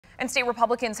And state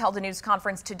Republicans held a news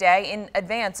conference today in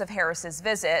advance of Harris's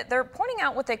visit. They're pointing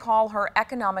out what they call her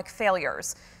economic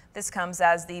failures. This comes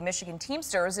as the Michigan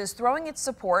Teamsters is throwing its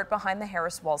support behind the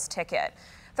Harris-Walz ticket.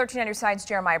 13 on your side's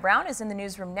Jeremiah Brown is in the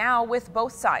newsroom now with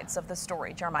both sides of the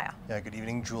story. Jeremiah. Yeah, good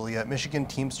evening, Julia. Michigan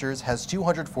Teamsters has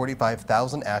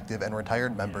 245,000 active and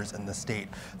retired members in the state.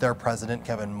 Their president,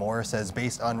 Kevin Moore, says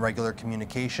based on regular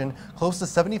communication, close to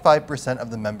 75%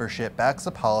 of the membership backs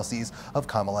the policies of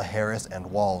Kamala Harris and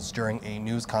Walz. During a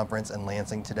news conference in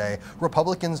Lansing today,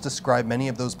 Republicans describe many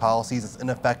of those policies as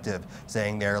ineffective,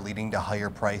 saying they are leading to higher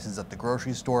prices at the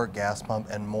grocery store, gas pump,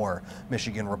 and more.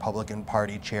 Michigan Republican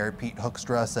Party Chair Pete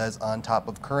Hoekstra says on top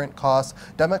of current costs,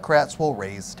 Democrats will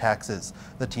raise taxes.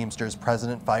 The Teamsters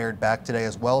president fired back today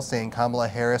as well, saying Kamala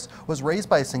Harris was raised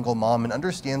by a single mom and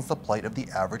understands the plight of the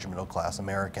average middle-class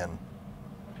American.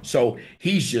 So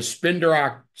he's just spin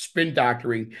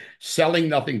doctoring, selling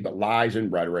nothing but lies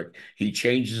and rhetoric. He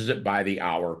changes it by the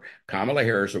hour. Kamala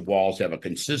Harris and Walz have a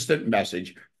consistent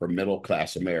message for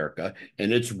middle-class America,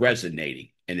 and it's resonating,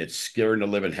 and it's scaring the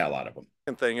living hell out of them.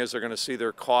 The thing is, they're going to see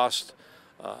their cost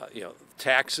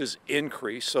taxes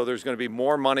increase, so there's going to be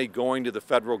more money going to the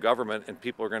federal government, and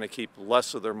people are going to keep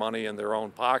less of their money in their own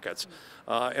pockets.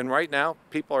 And right now,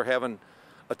 people are having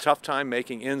a tough time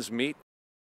making ends meet.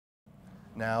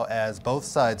 Now, as both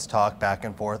sides talk back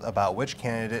and forth about which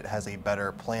candidate has a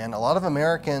better plan, a lot of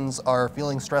Americans are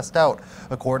feeling stressed out.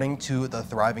 According to the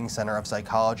Thriving Center of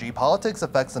Psychology, politics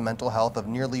affects the mental health of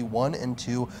nearly 1 in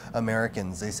 2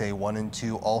 Americans. They say 1 in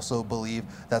 2 also believe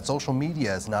that social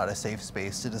media is not a safe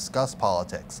space to discuss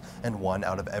politics. And 1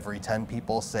 out of every 10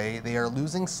 people say they are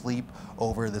losing sleep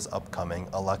over this upcoming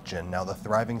election. Now, the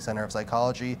Thriving Center of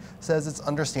Psychology says it's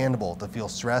understandable to feel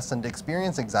stress and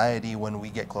experience anxiety when we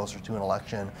get closer to an election.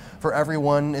 For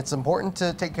everyone, it's important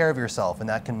to take care of yourself, and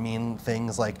that can mean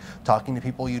things like talking to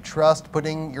people you trust,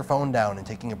 putting your phone down and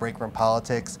taking a break from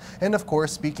politics, and of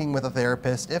course speaking with a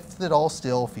therapist if it all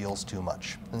still feels too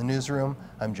much. In the newsroom,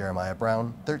 I'm Jeremiah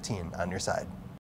Brown, 13 on your side.